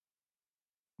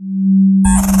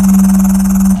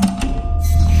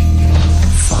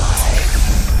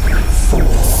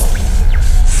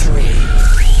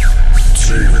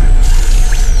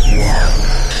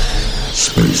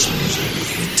Space Music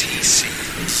TC.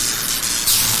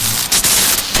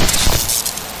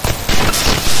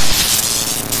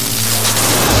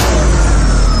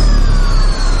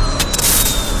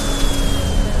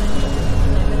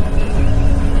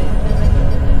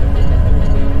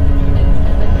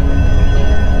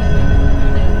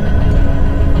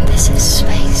 This is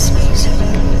space music.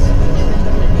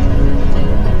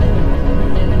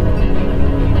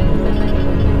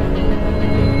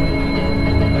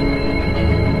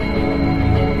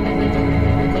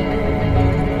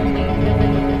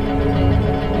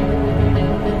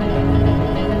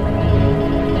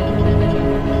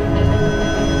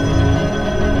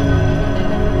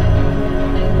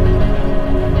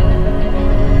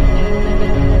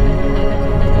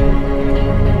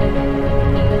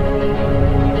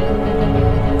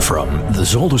 The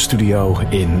Zolder Studio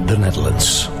in the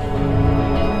Netherlands.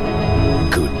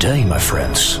 Good day, my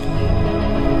friends.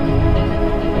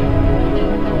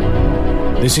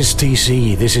 This is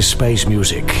TC, this is Space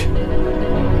Music.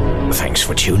 Thanks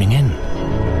for tuning in.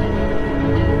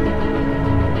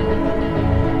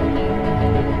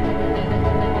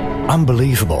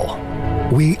 Unbelievable.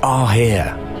 We are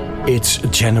here. It's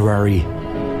January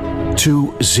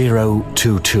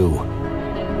 2022.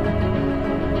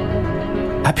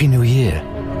 Happy New Year.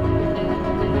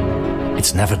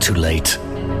 It's never too late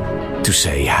to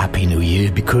say Happy New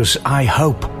Year because I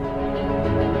hope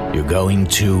you're going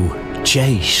to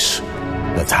chase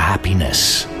that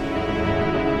happiness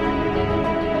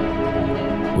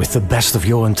with the best of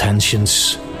your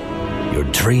intentions, your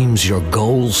dreams, your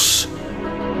goals.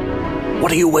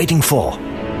 What are you waiting for?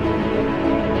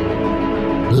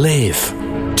 Live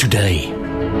today.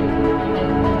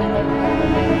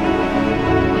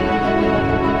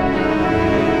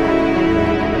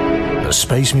 The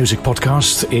Space Music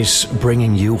Podcast is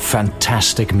bringing you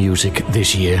fantastic music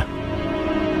this year.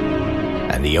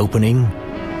 And the opening,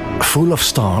 Full of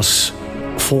Stars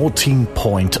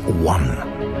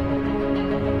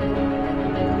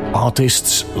 14.1.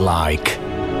 Artists like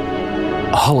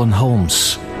Holland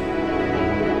Holmes,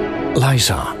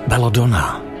 Liza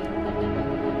Belladonna,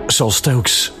 Sol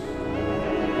Stokes,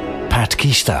 Pat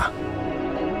Kista,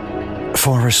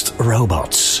 Forest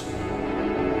Robots,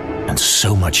 and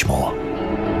so much more.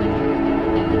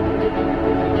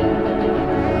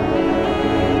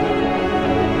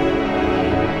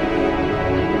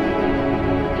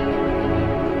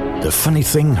 The funny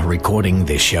thing recording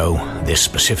this show, this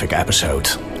specific episode,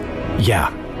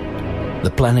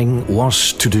 the planning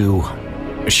was to do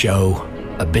a show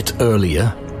a bit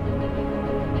earlier,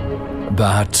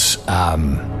 but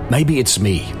maybe it's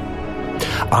me.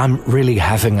 I'm really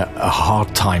having a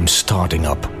hard time starting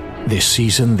up this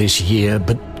season, this year,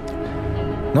 but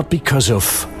not because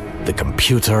of the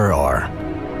computer or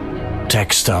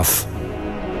tech stuff,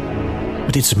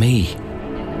 but it's me.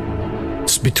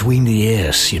 It's between the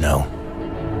ears, you know.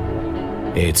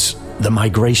 It's the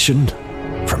migration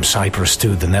from Cyprus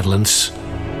to the Netherlands,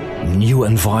 new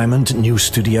environment, new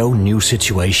studio, new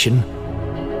situation,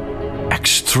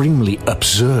 extremely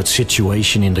absurd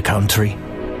situation in the country.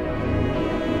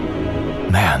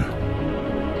 Man,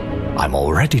 I'm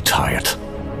already tired.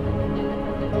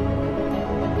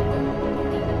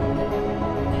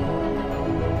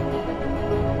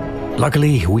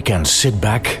 Luckily, we can sit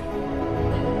back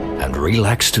and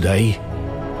relax today.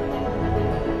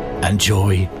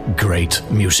 Enjoy great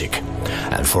music.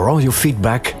 And for all your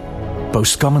feedback,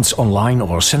 post comments online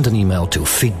or send an email to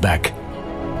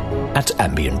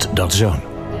feedback@ambient.zone.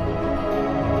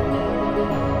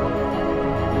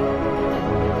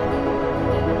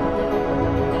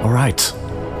 Alright,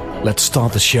 let's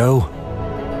start the show.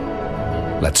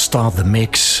 Let's start the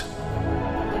mix.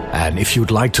 And if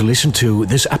you'd like to listen to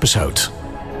this episode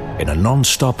in a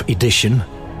non-stop edition,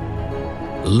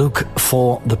 look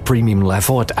for the premium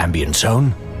level at Ambient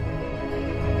Zone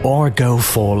or go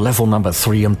for level number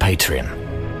 3 on Patreon.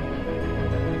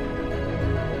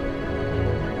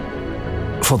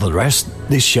 For the rest,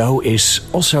 this show is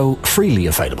also freely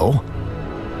available.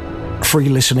 Free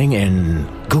listening in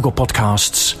Google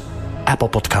Podcasts, Apple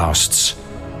Podcasts,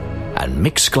 and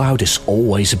Mixcloud is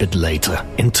always a bit later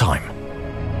in time.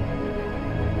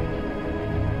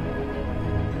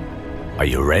 Are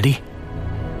you ready?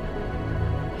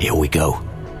 Here we go.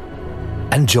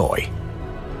 Enjoy.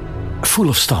 Full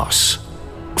of Stars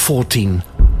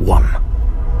 14.1.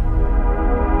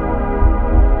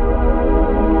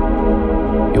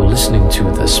 You're listening to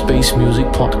the Space Music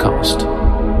Podcast,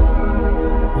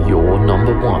 your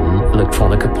number one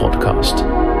Electronica podcast.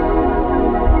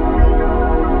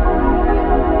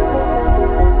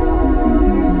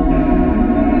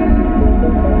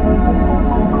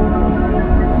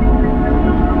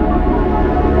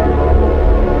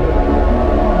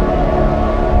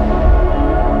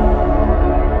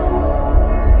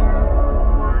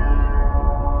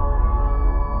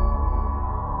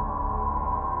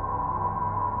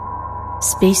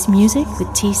 Space music with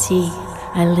TC.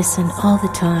 I listen all the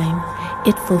time.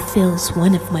 It fulfills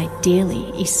one of my daily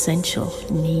essential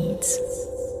needs.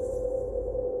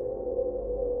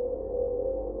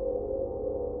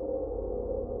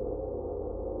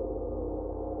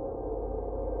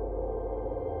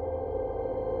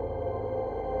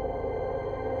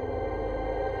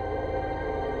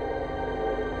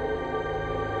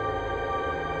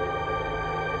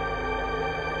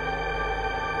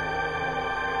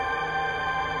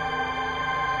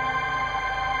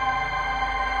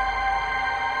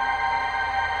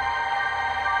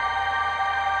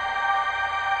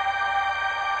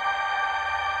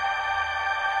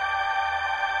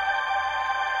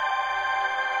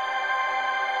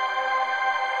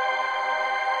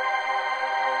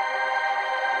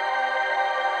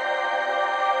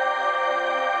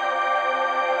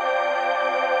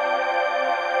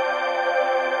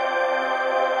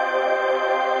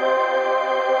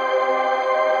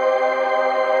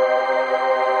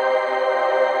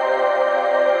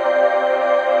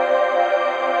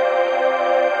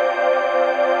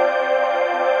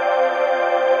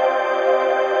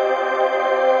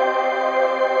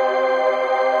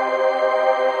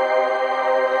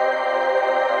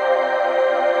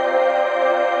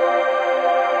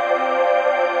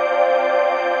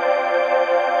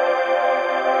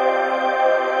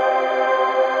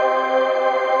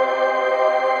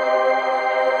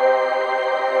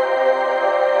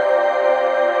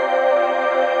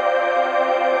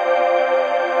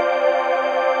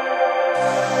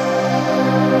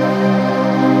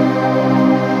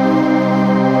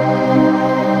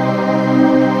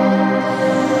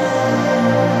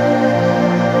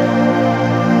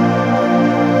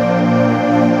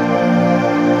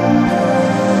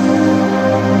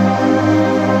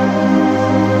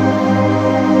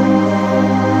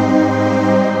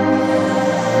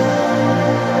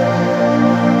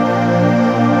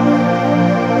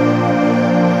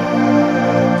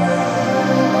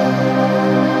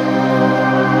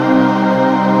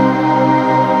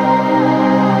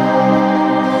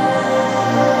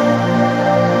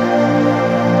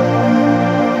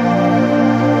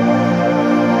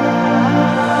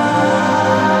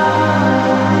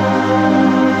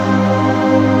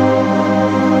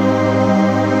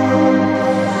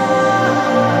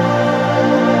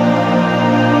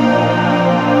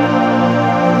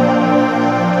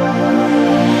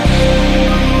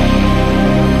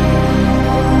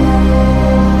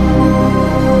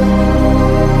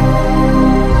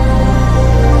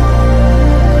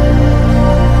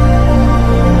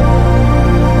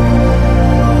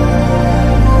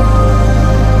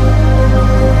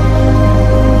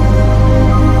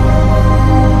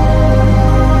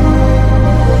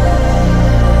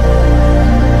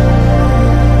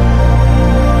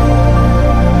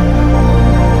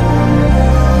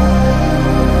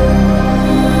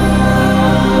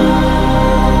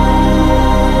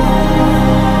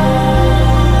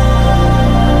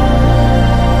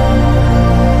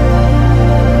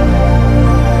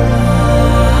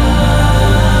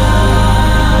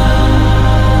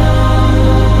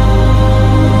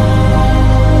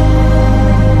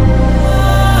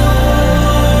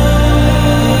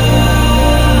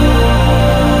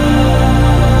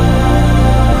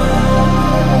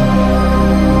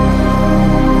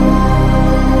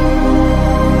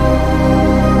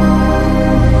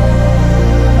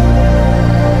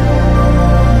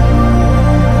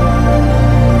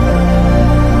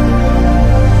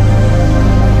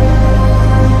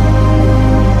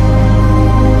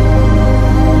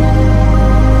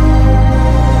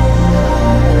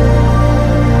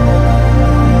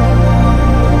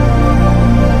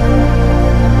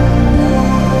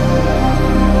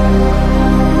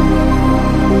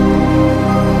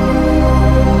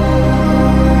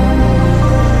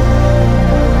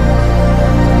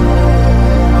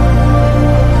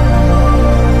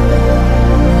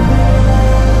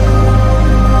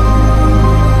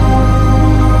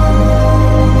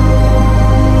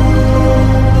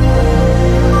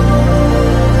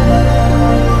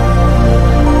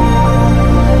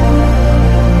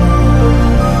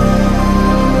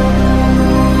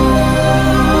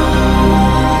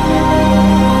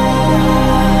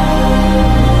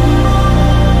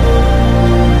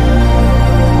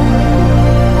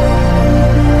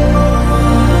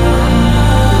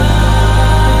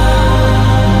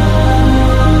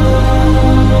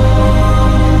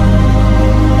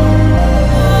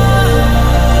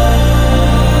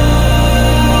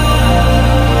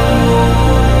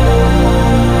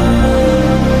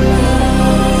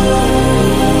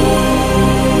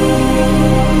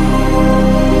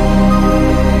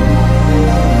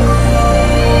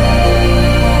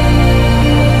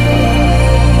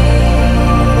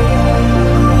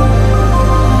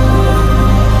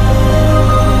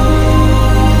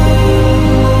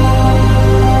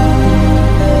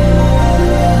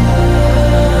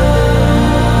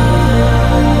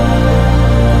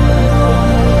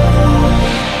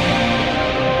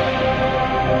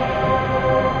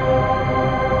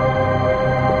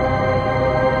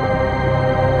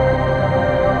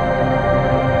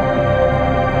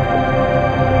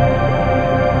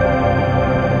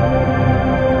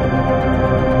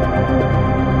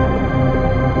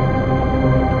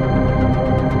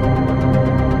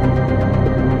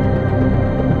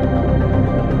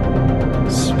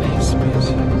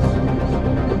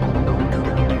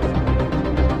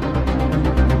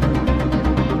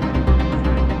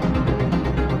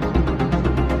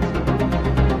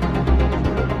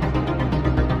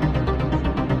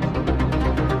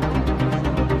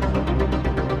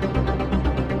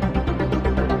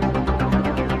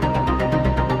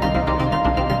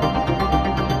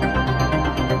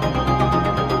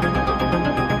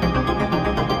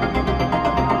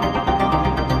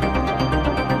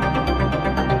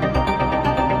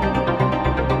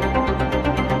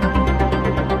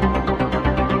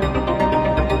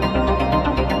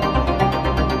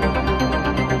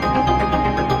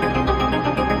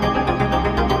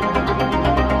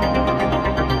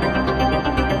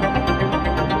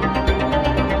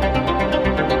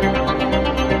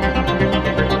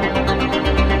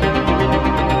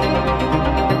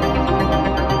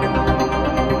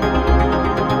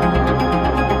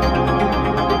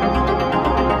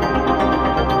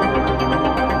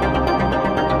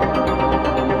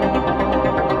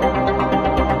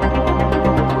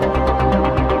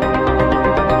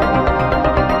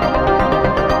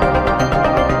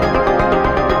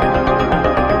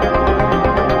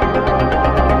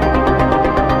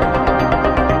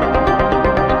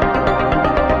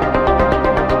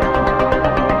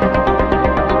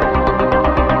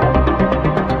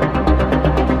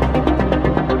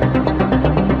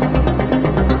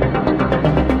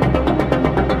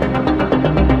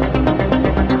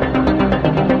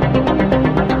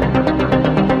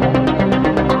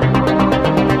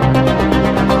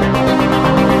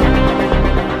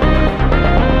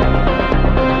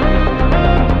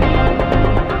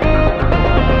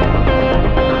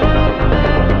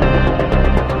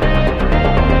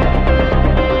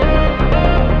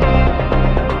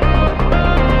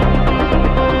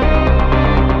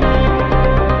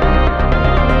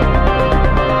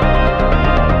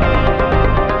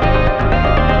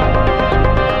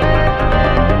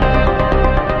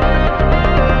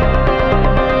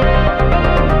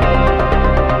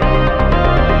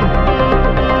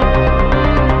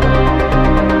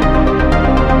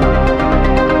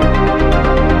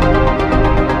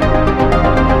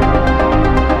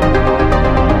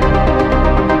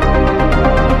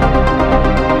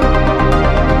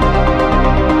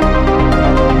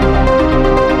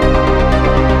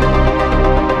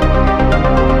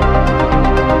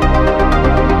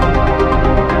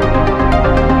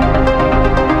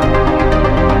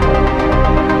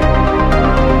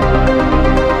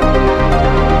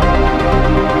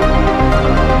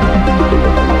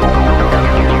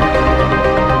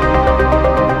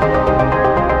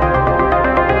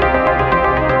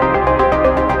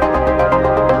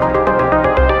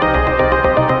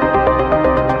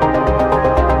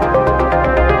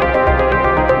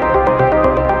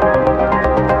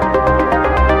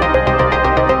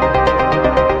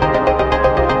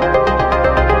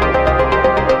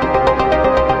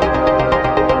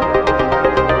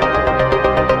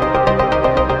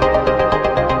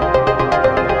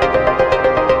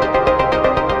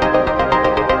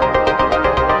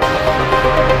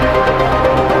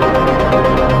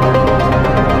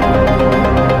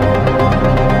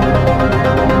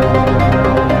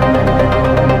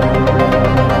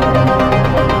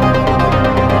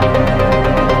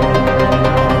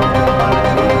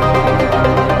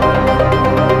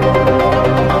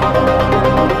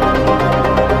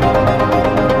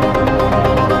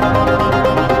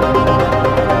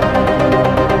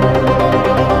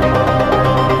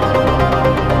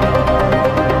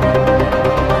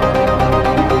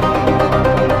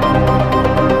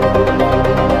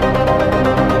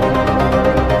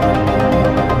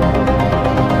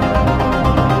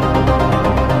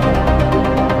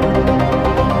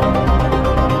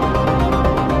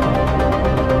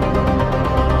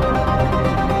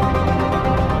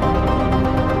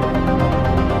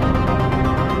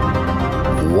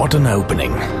 What an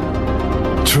opening.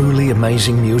 Truly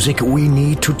amazing music. We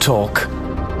need to talk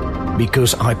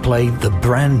because I played the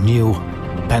brand new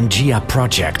Pangea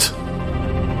project.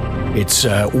 It's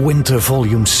Winter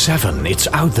Volume 7. It's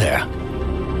out there.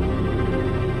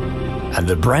 And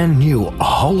the brand new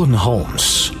Holland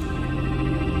Holmes.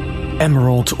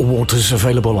 Emerald Waters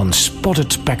available on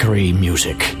Spotted Peccary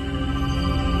Music.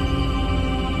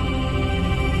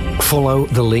 Follow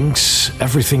the links.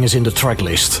 Everything is in the track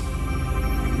list.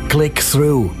 Click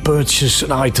through, purchase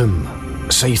an item,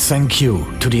 say thank you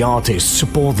to the artists,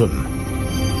 support them.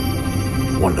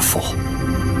 Wonderful.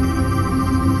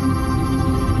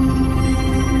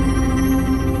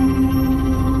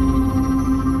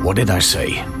 What did I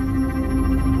say?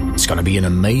 It's gonna be an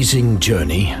amazing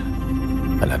journey,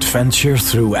 an adventure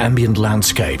through ambient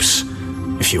landscapes.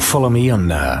 If you follow me on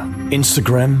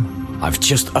Instagram, I've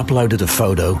just uploaded a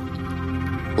photo,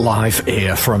 live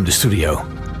air from the studio.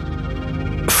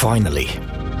 Finally,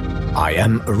 I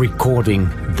am recording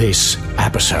this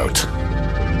episode.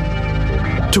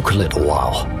 Took a little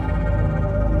while.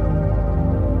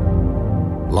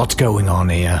 Lots going on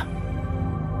here.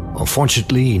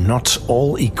 Unfortunately, not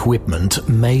all equipment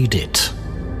made it.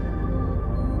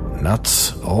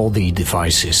 Not all the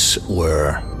devices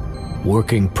were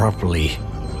working properly,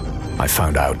 I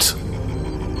found out.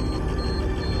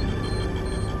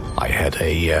 I had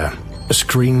a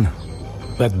screen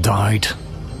that died,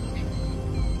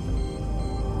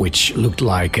 which looked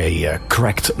like a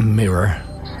cracked mirror.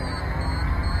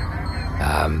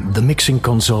 The mixing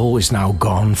console is now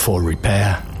gone for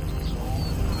repair.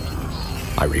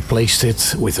 I replaced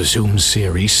it with a Zoom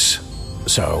series,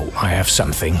 so I have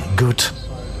something good.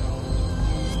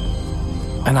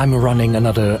 And I'm running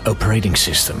another operating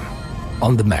system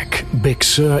on the Mac, Big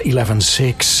Sur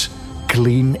 11.6,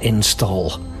 clean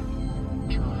install.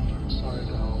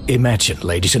 Imagine,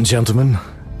 ladies and gentlemen,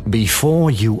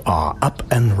 before you are up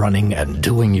and running and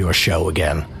doing your show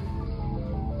again,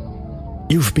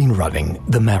 you've been running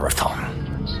the marathon.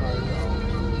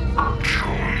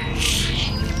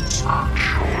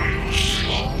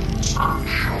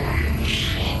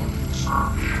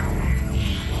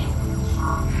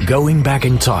 Going back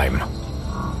in time.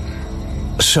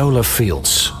 Solar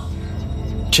fields.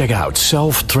 Check out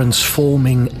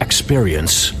self-transforming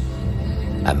experience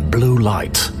and blue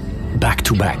light back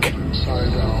to back.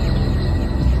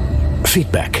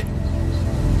 Feedback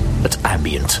at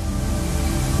ambient.zone.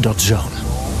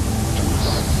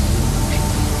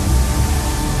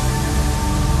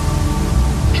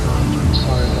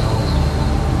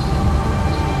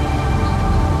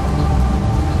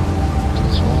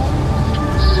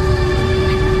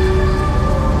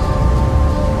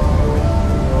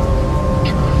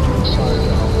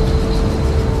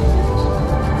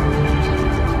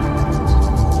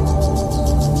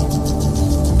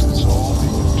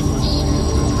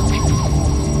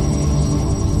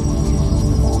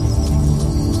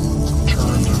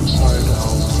 Turned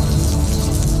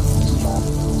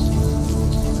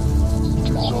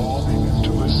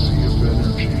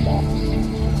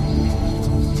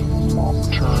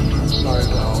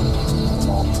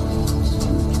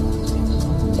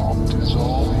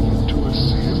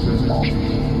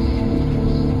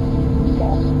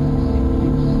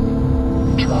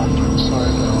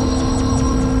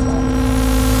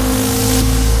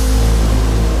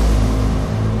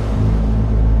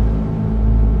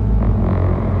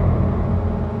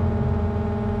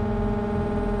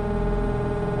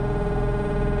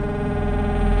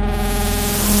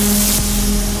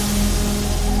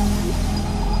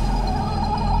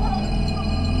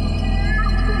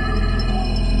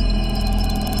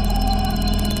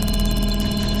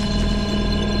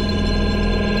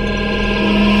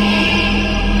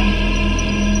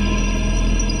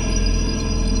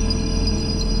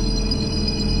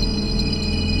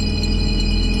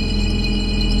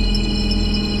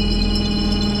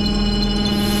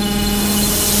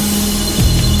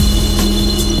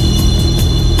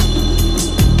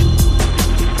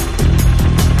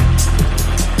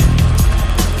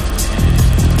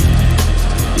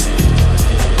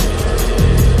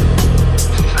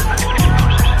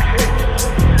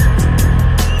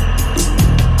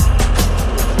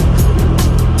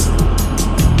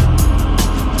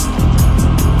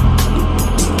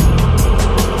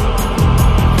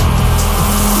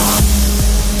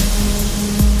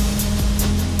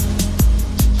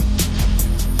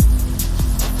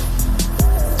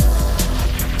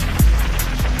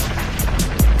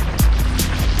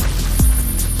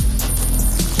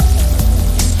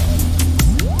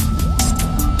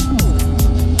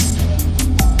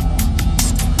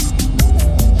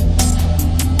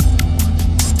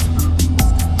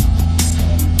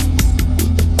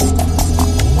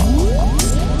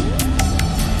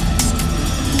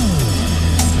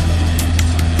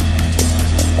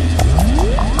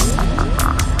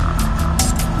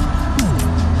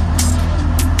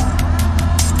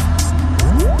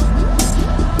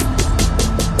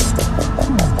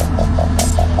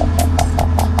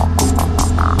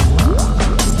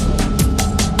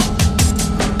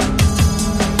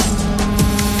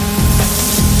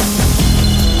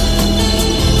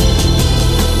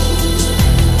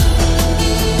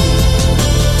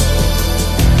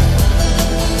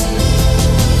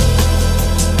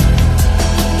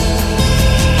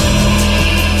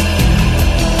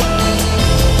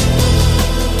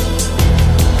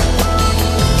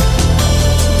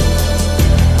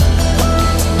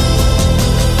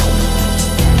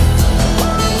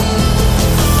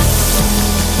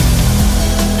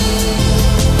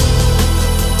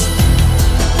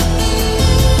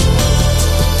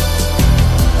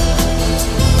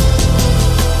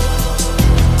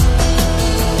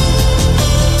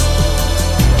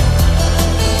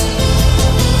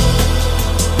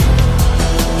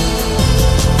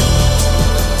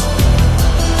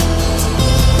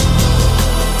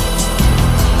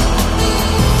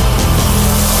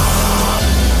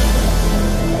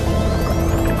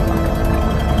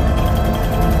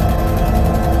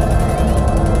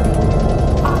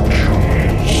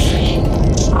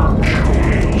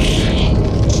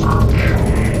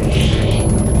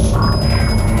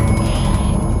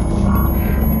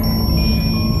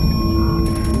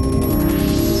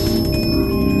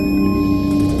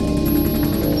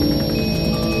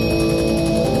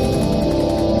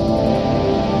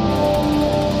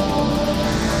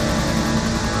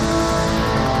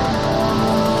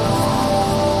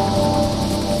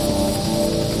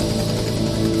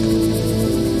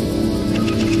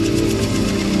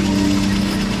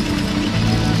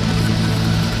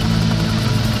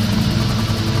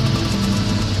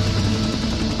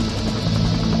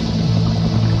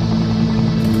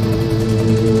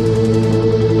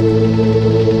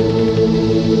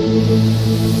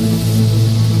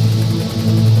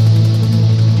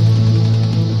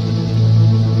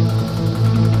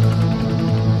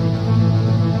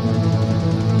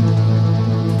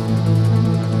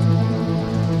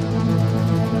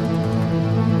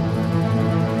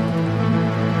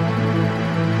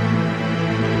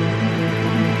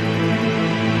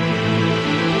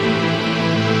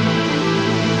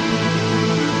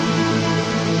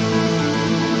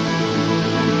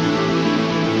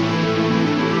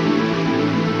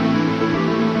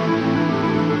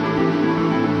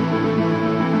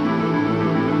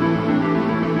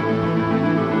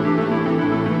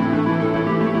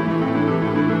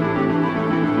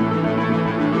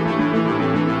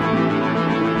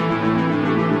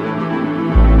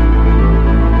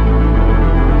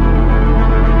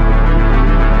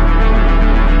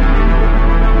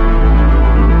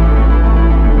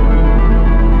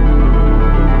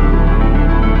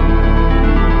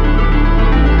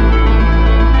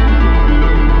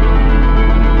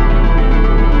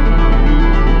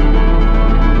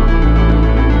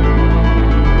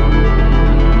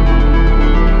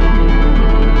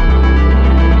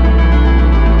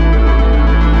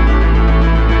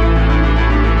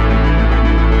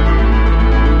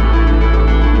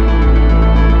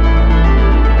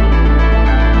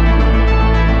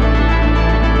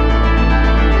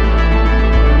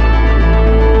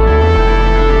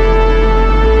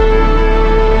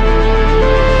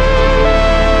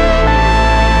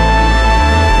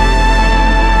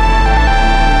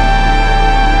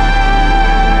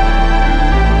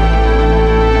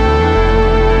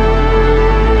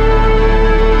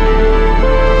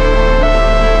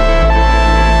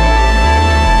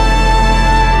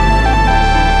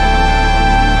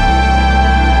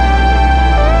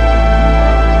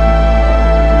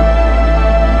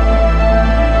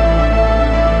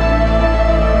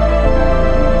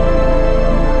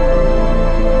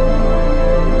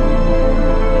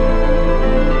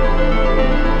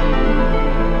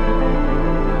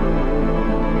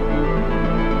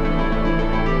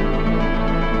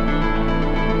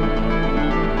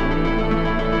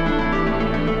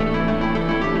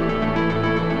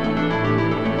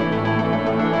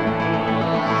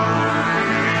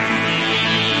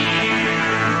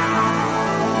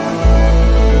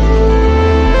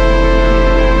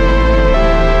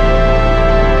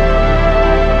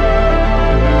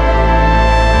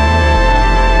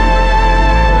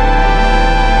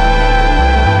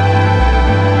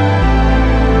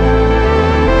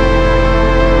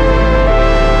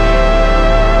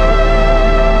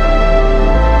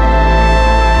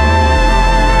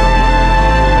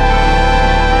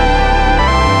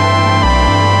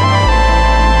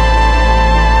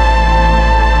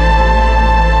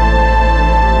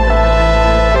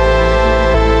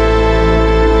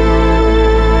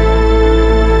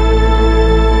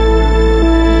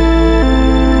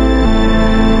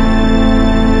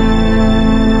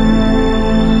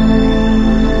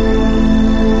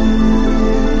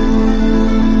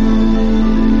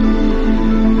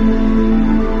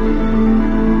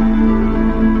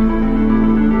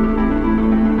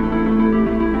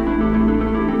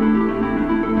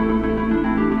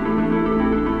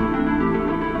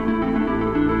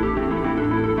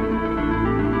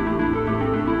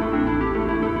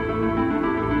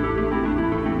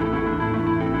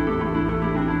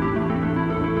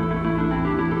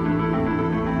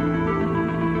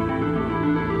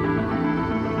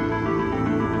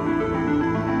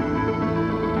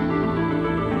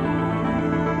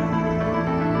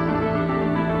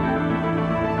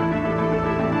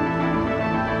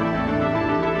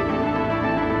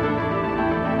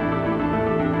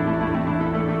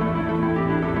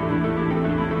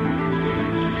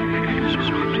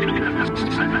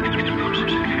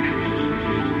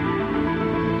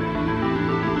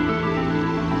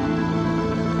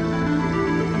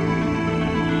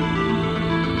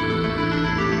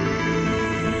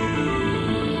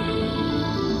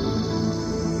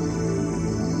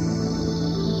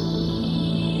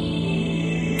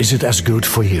Is it as good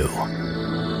for you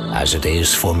as it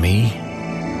is for me?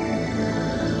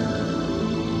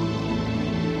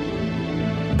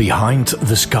 Behind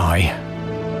the Sky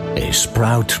is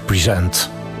proud to present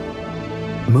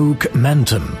Moog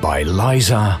Mentum by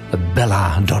Liza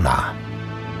Belladonna,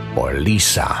 or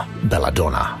Lisa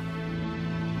Belladonna.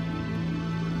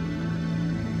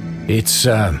 It's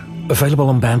available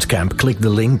on Bandcamp. Click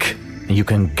the link and you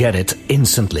can get it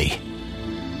instantly.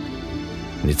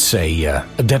 It's a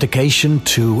dedication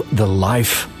to the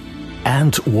life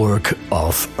and work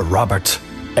of Robert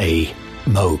A.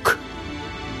 Moog.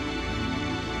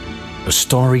 A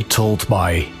story told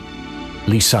by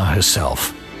Lisa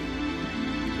herself.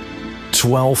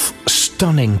 12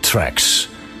 stunning tracks.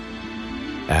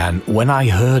 And when I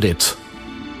heard it,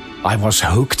 I was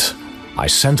hooked. I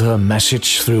sent her a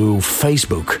message through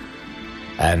Facebook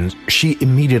and she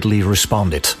immediately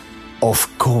responded, "Of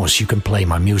course you can play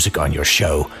my music on your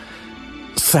show."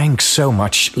 Thanks so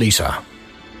much, Lisa.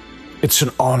 It's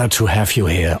an honor to have you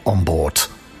here on board.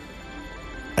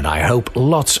 And I hope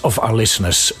lots of our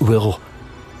listeners will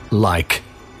like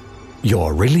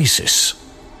your releases.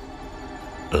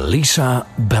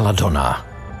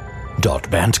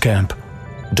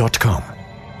 lisabelladonna.bandcamp.com.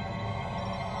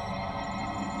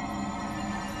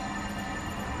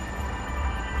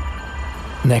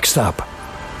 Next up,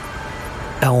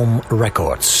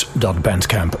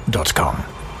 elmrecords.bandcamp.com.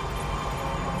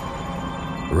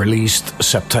 Released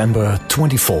September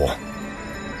 24,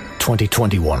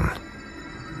 2021.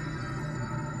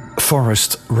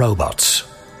 Forest Robots,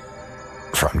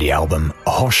 from the album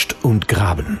Horst und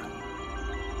Graben.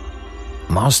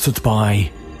 Mastered by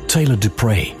Taylor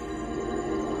Dupree.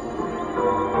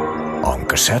 On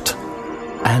cassette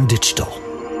and digital.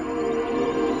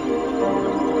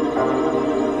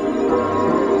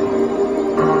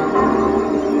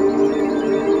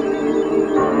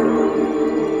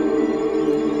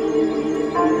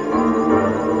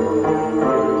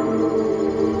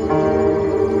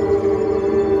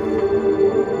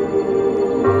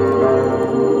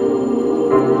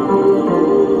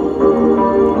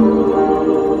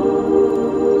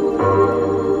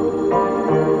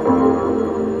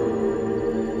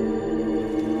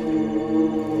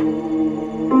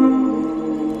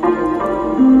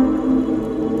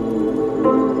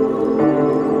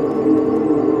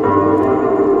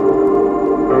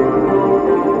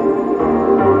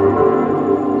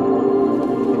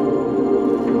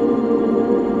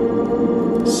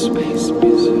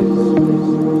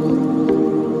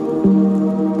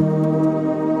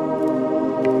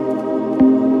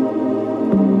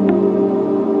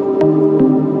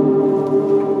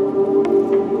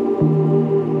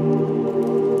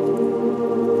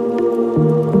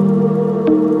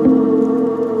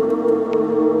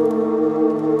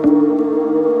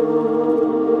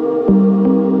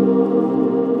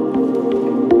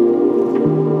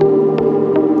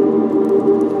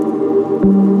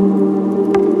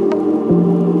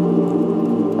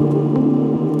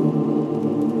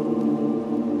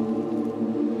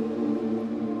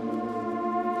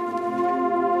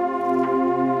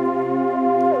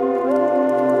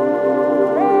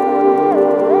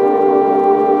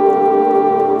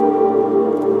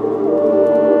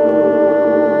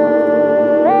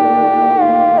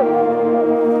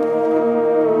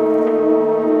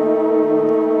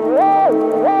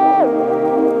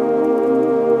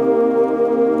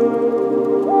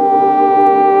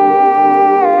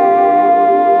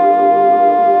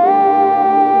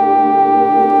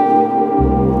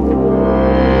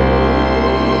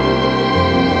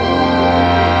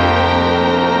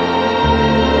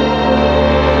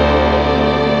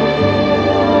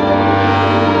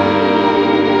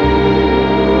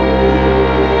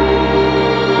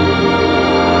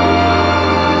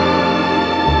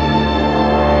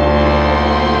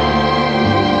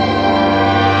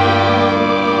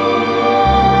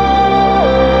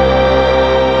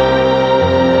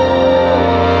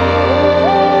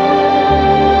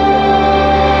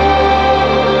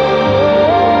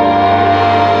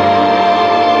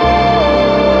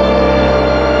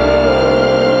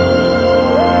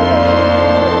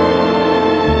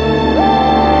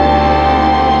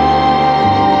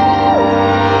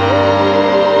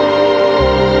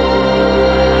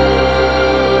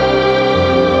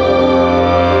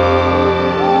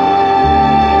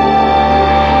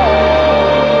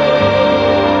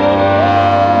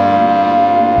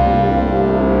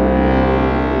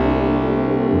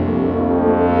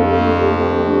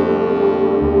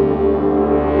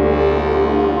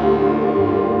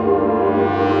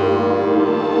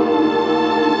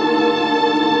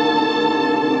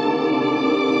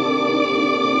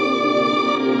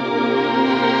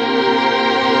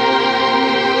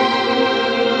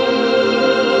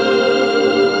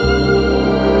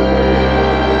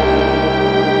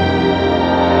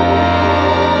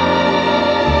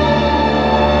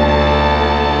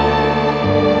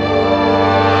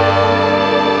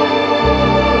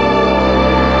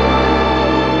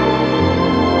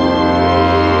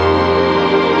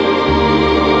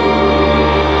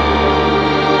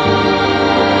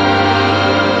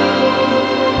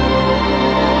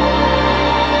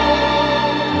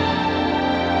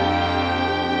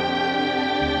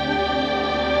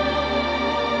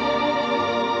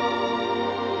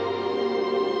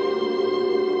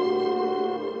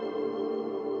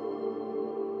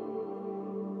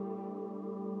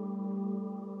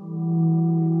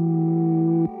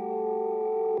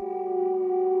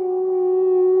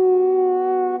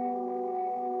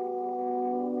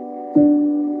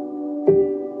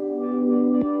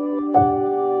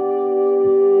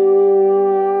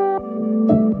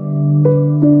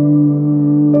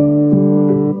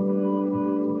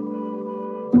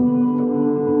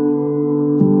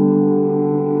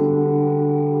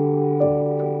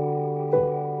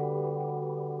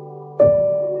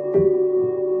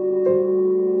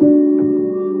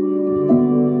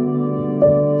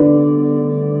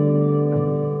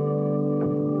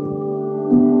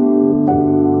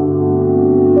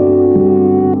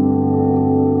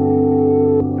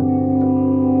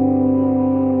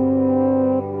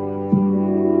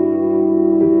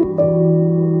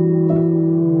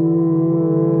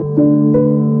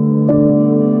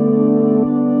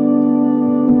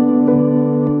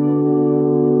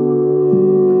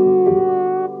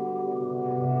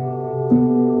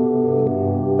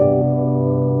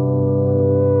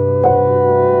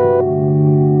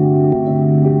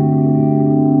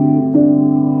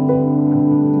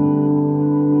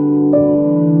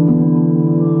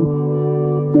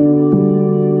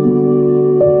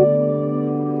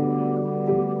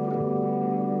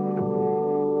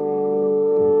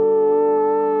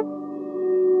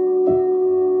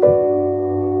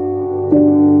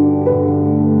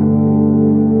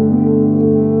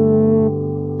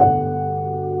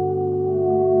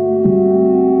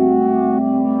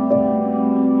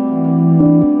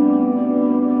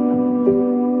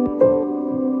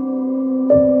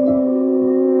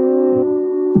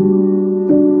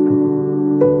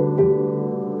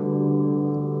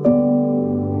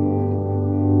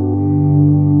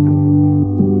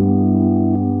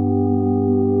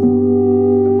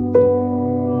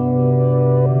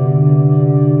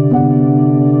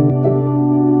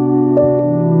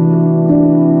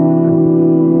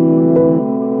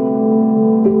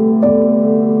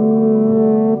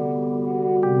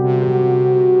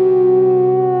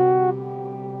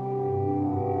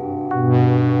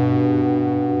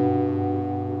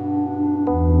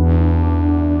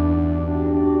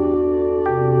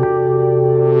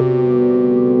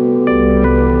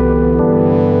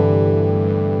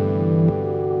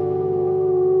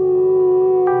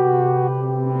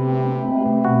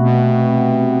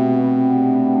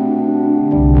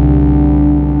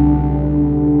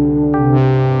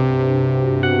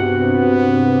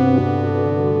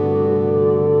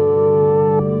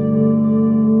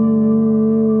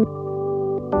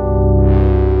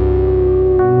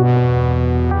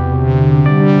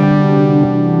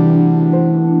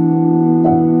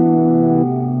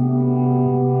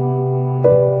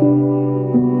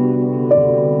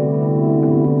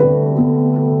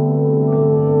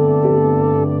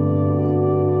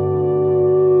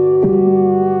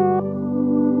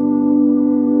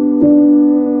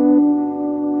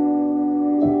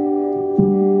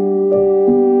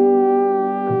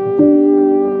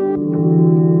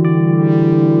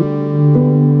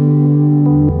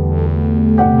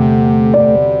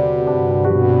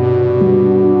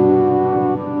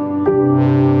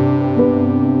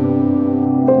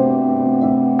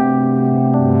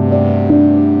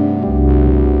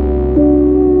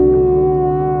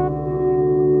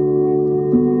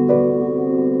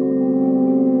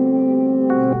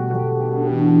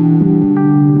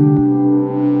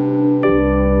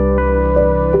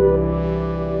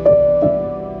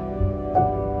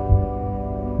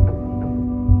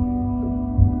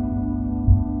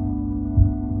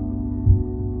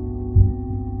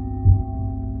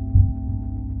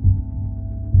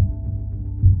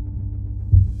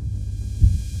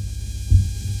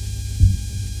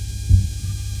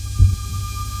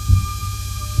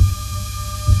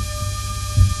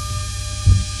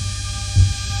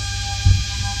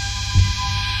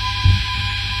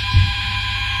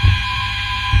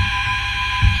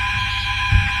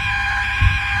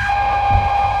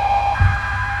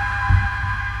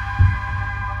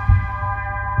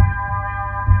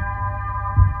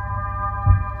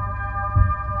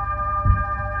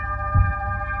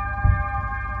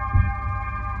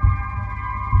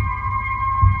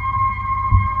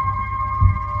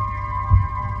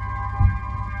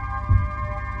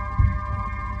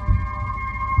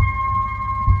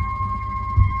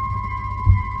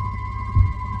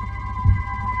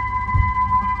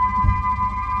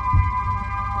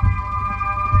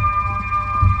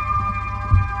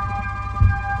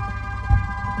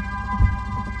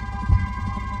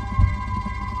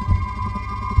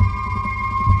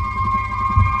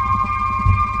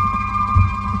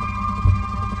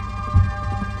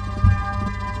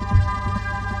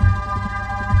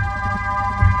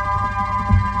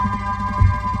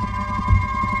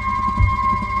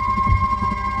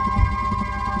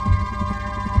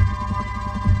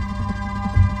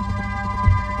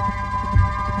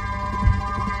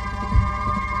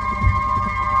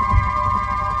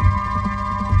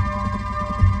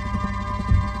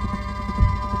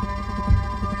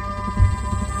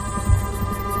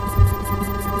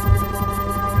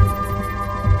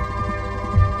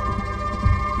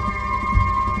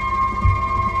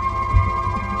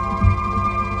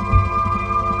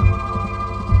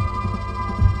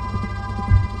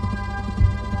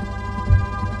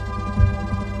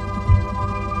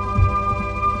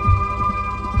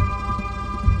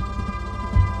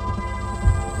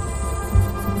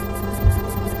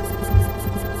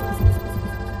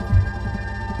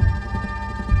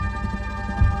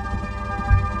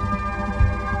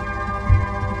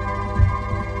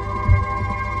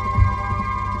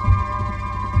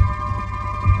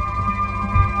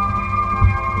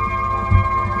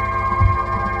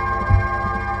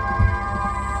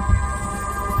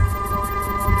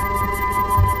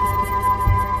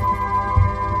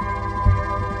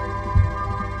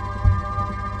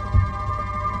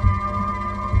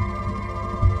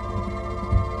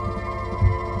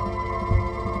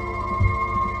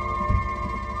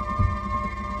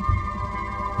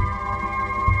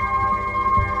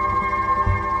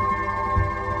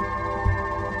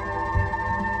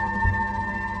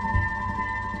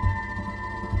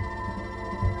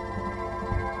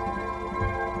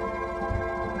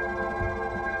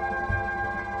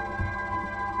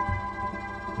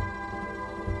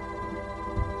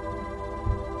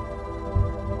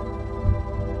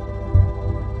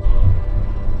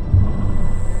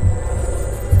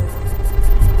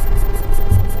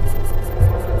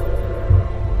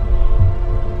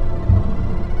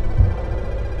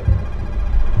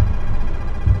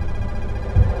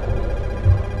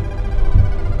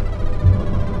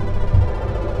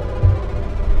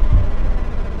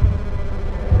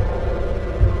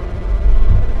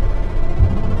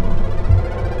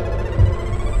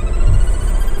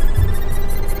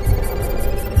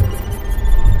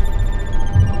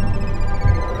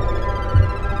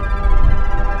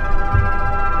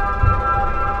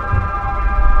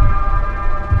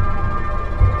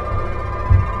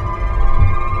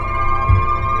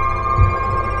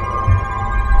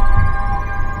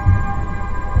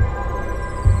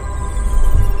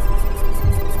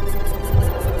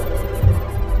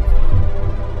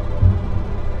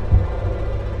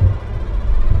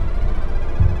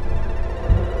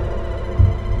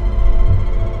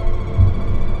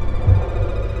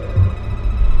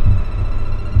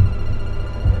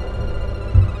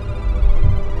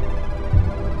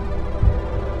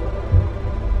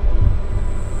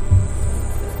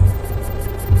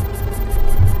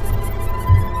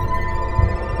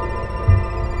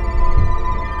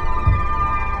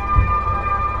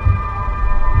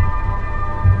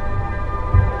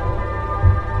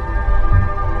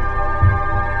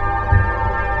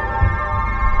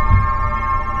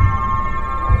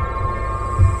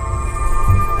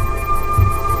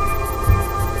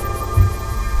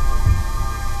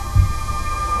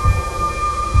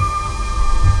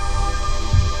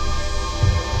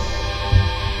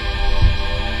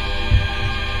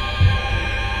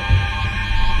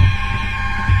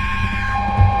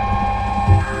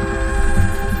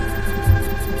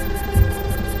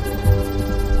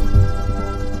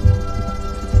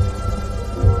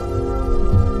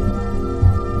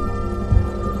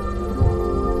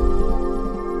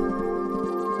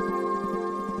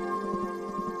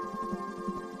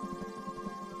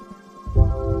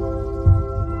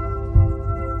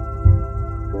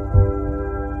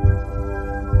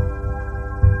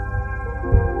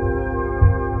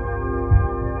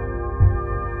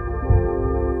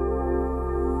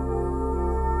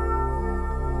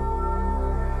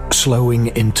 slowing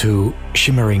into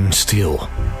shimmering steel.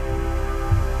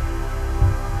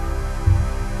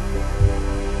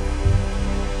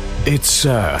 It's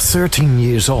 13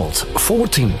 years old,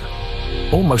 14,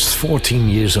 almost 14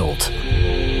 years old.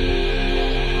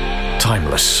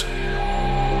 Timeless.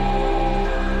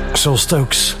 Sol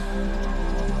Stokes,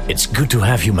 it's good to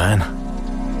have you, man.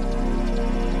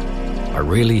 I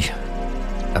really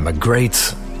am a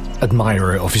great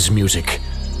admirer of his music.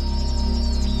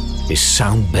 His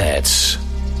sound beds.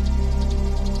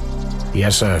 He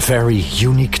has a very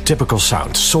unique, typical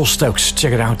sound. Sol Stokes,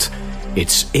 check it out.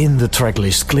 It's in the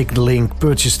tracklist. Click the link,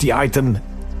 purchase the item,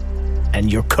 and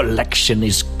your collection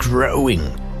is growing.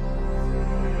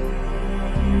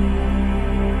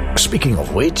 Speaking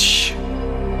of which,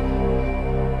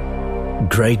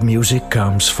 great music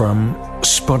comes from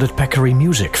Spotted Peccary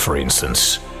Music, for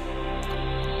instance.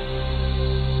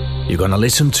 You're gonna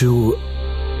listen to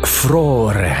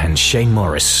Frore and Shane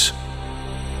Morris.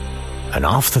 And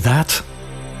after that,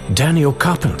 Daniel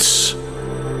Carpenter,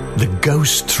 the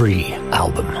Ghost Tree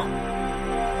album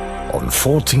on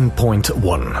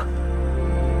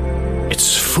 14.1.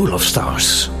 It's full of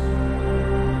stars.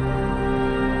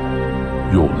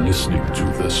 You're listening to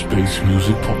the Space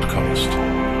Music Podcast.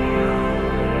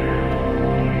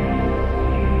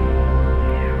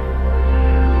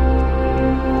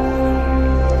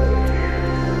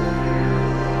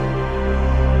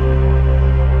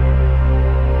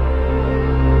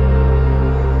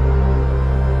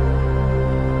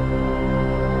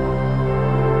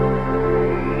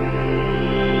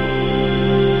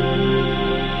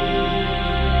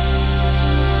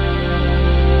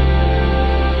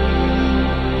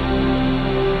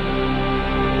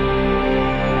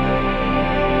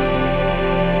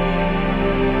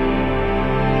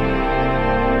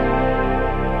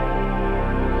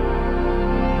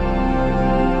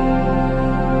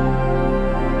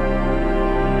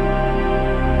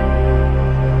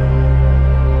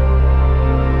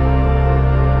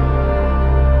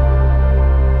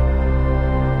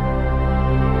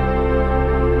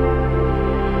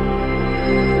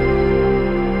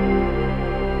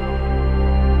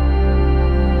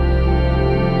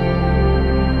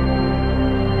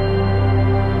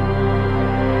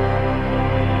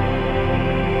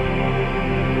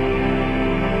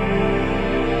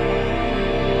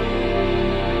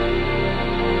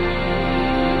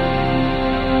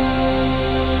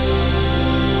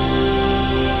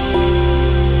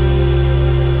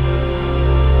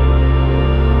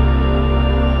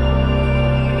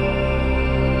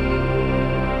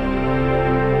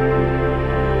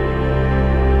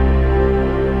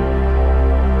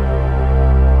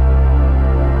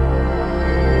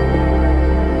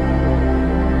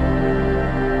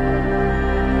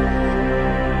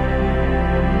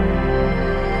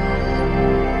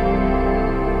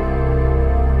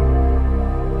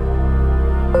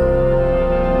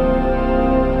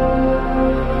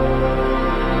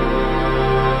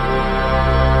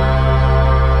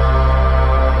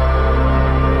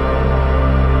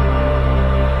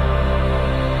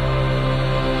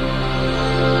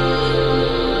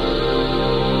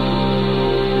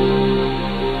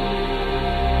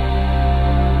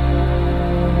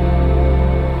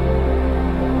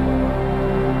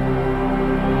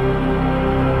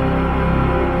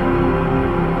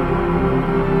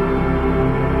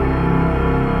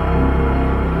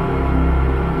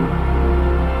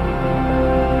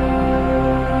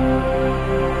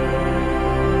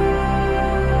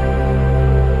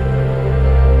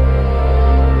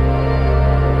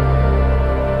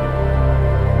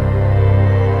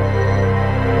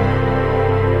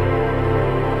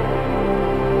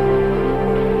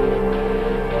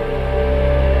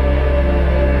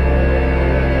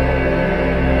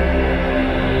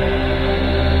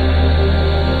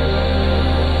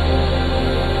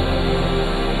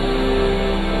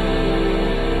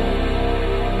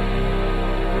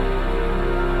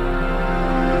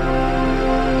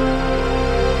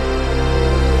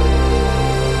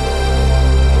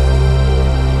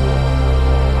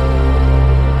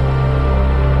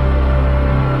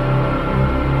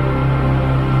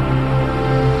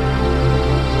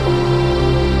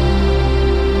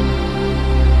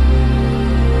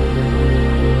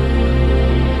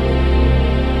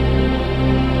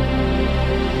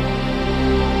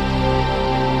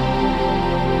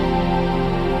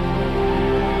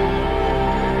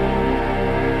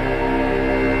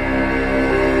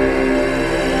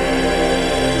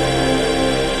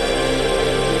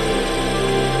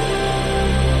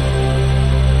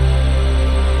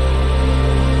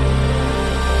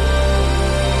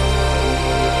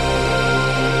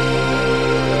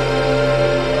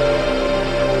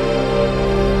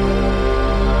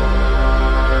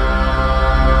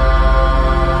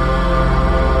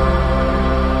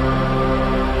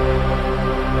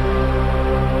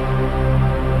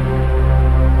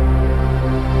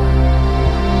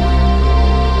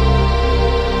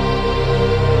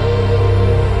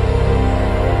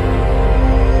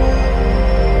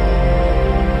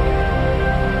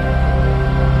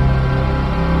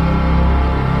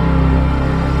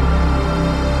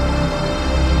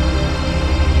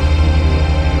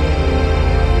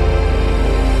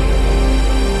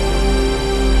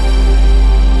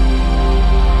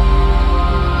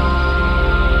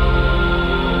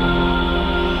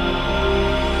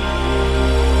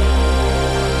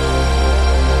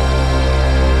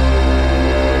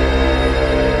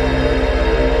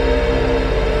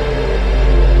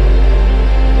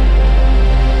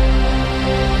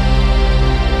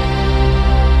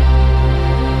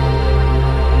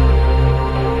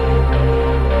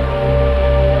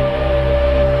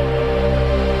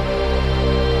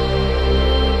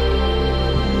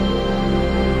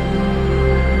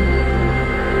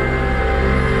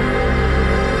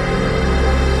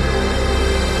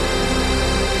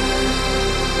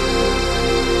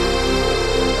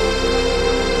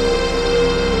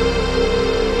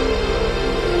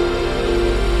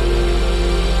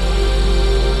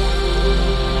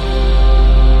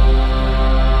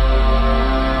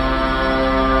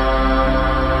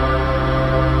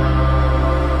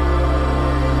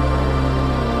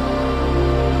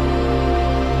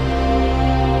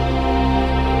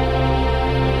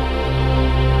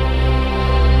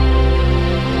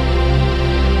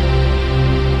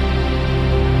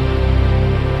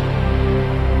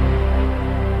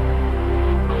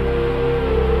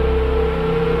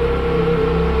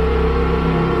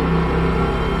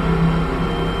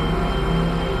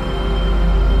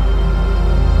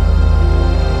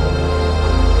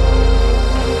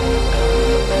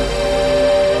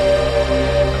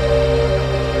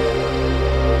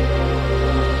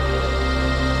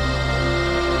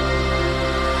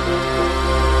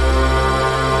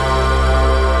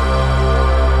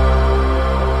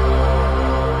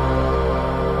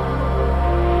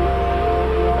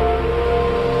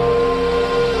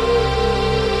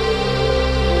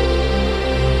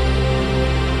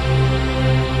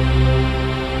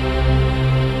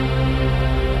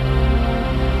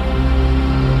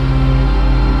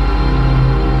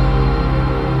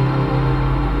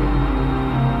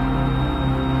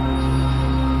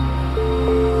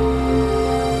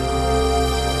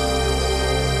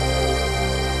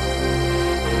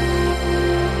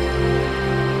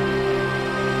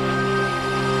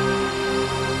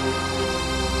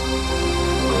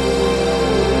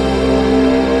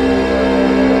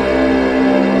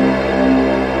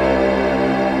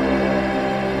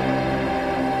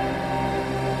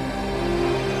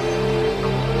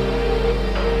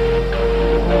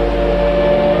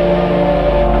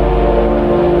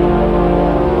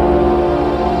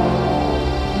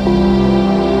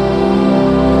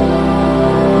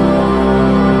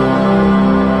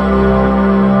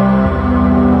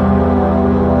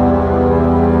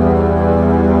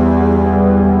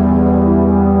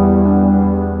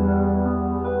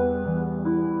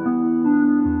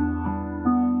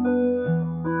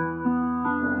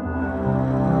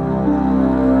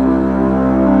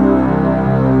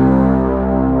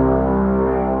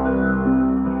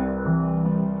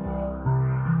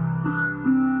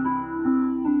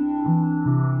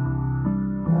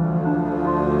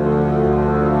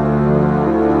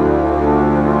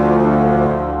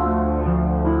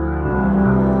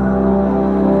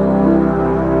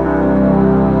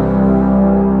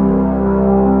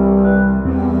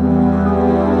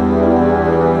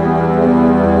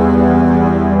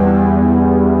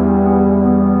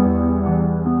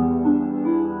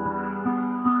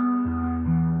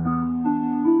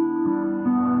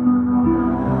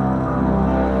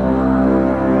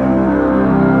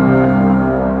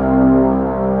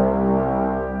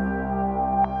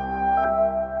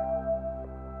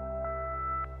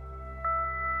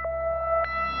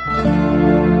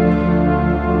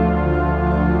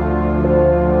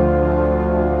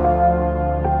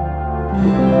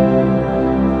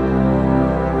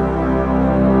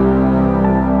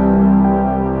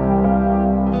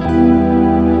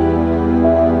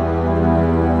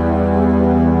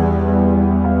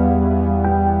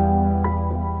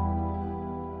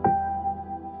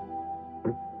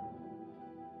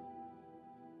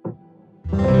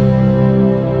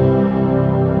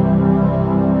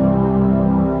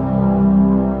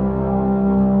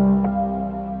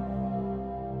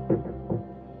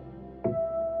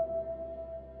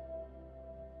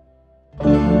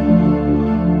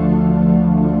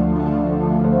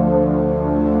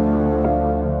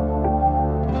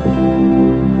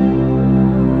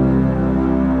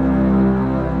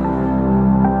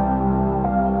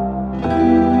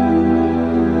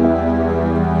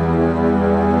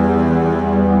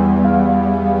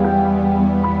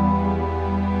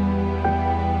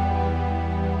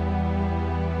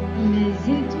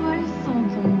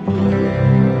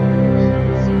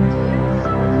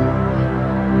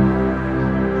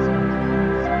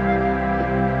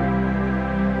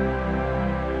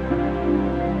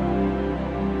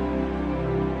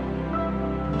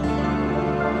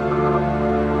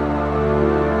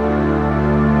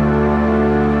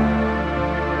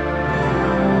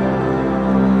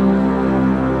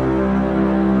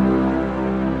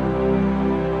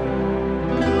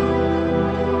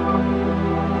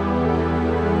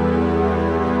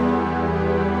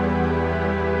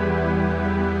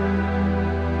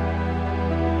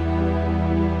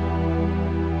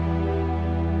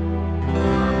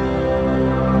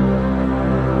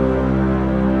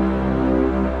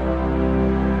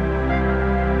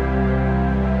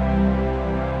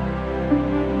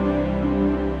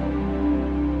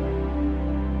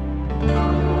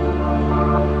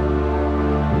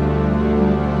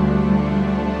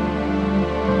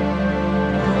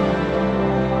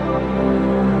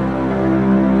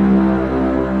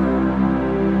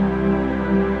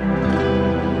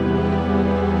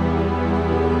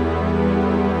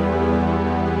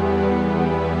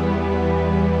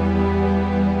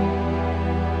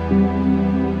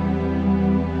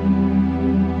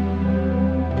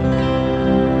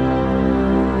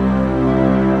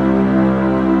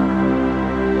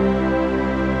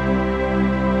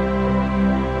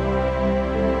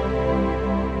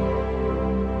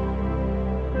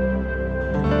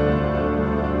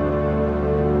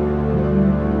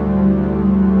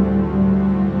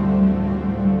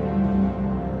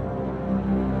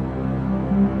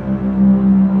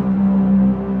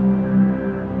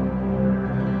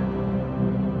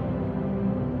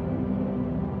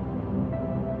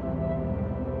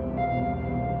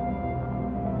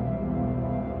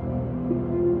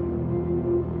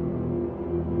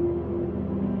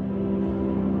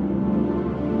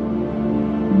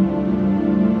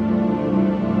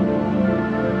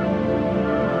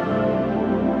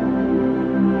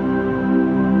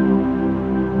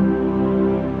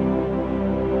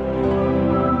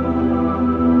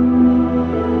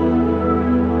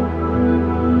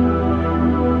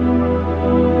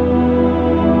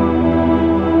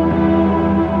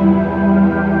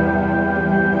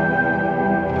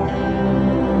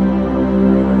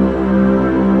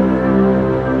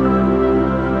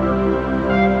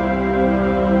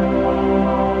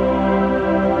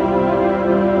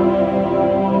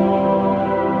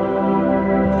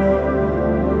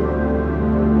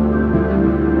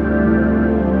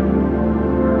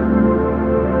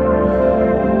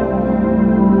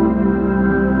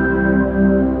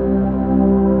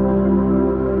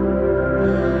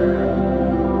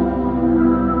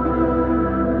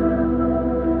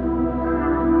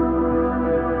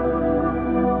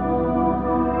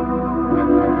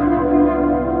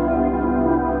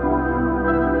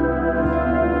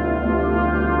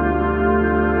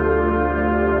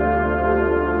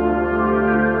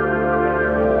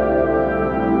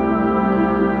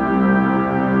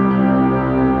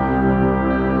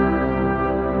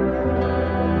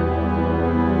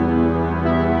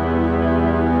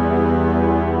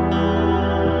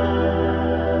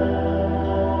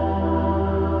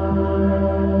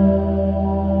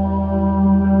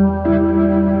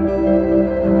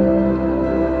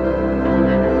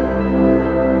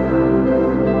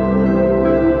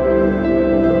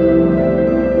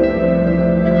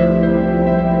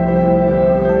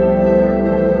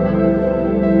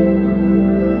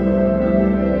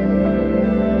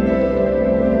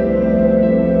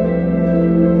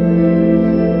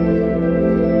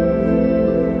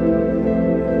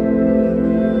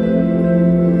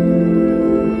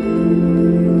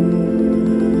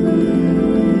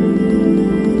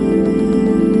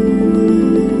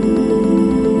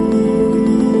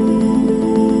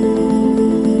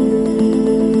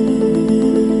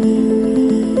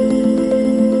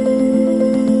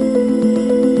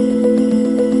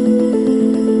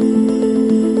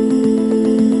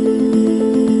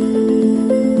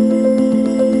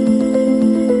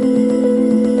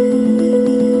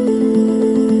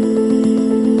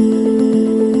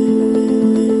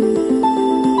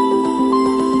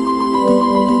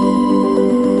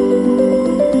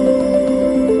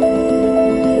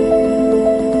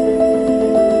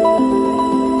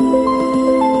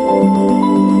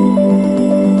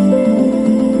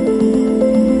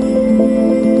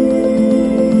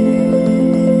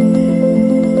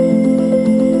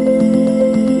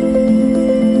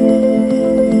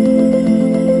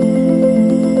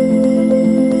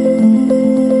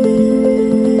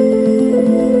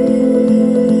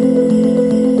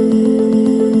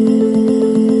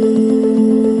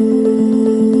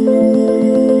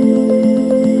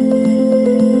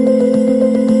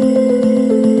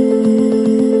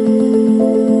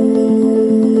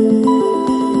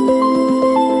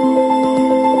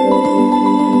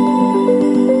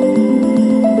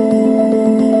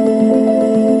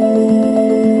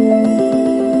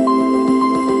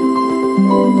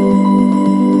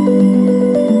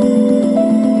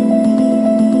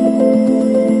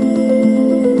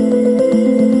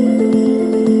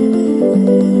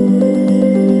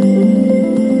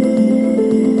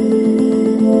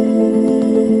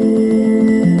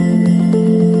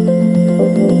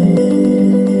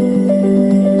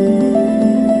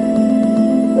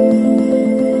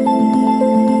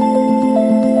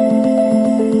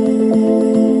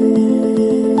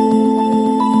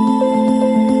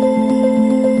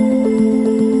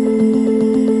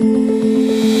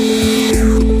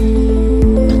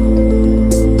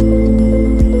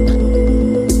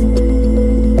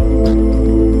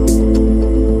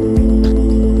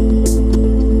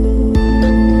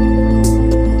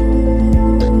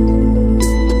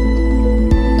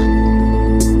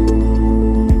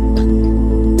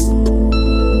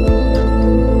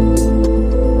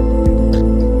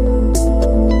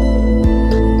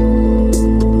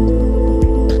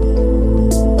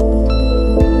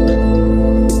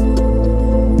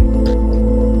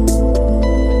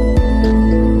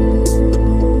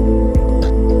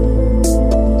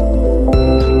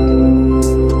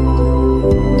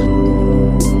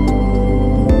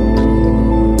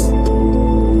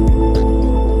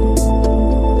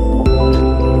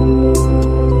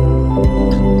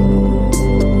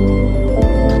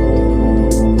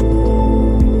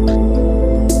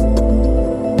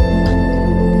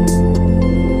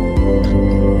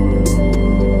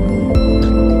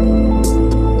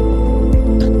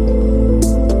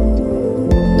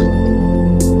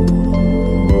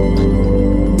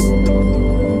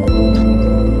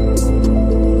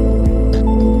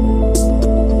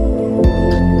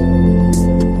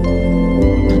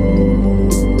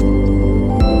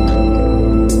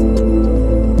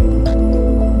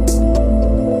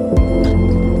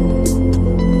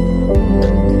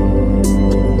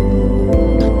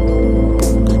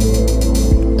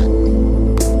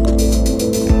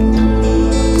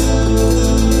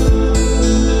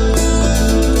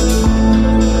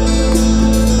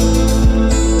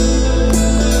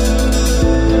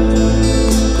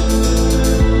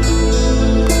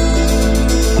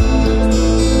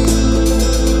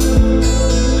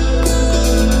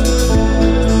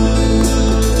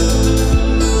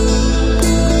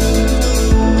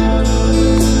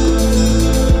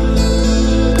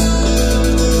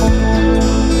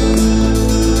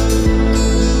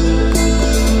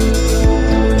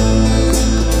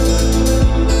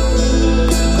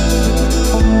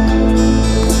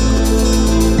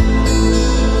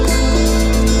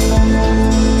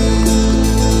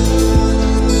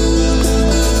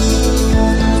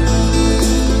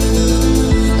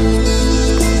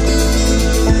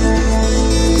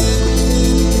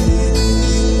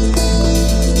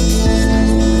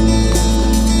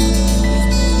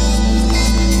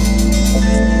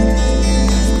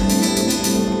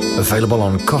 Available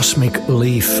on Cosmic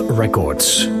Leaf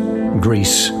Records,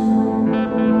 Greece,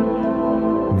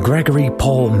 Gregory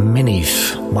Paul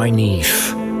Minnief, my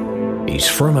niece. He's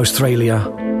from Australia,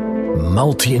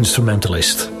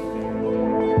 multi-instrumentalist.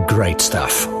 Great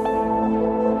stuff.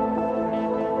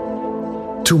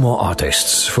 2 more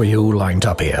artists for you lined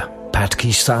up here. Pat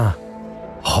Kista,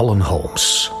 Holland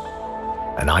Holmes.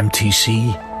 And I'm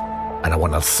TC, and I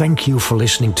want to thank you for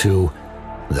listening to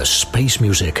the Space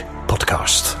Music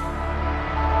Podcast.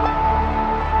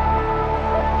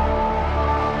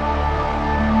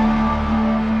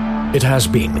 It has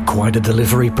been quite a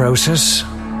delivery process,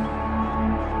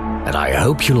 and I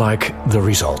hope you like the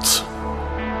result.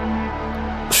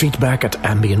 Feedback at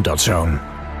ambient.zone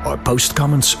or post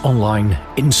comments online,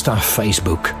 Insta,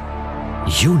 Facebook.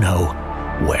 You know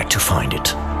where to find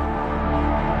it.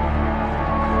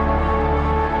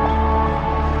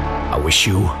 I wish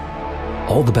you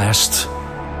all the best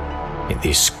in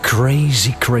this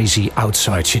crazy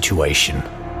outside situation.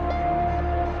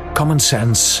 Common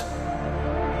sense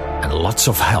and lots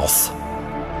of health.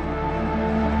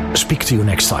 Speak to you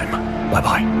next time.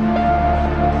 Bye-bye.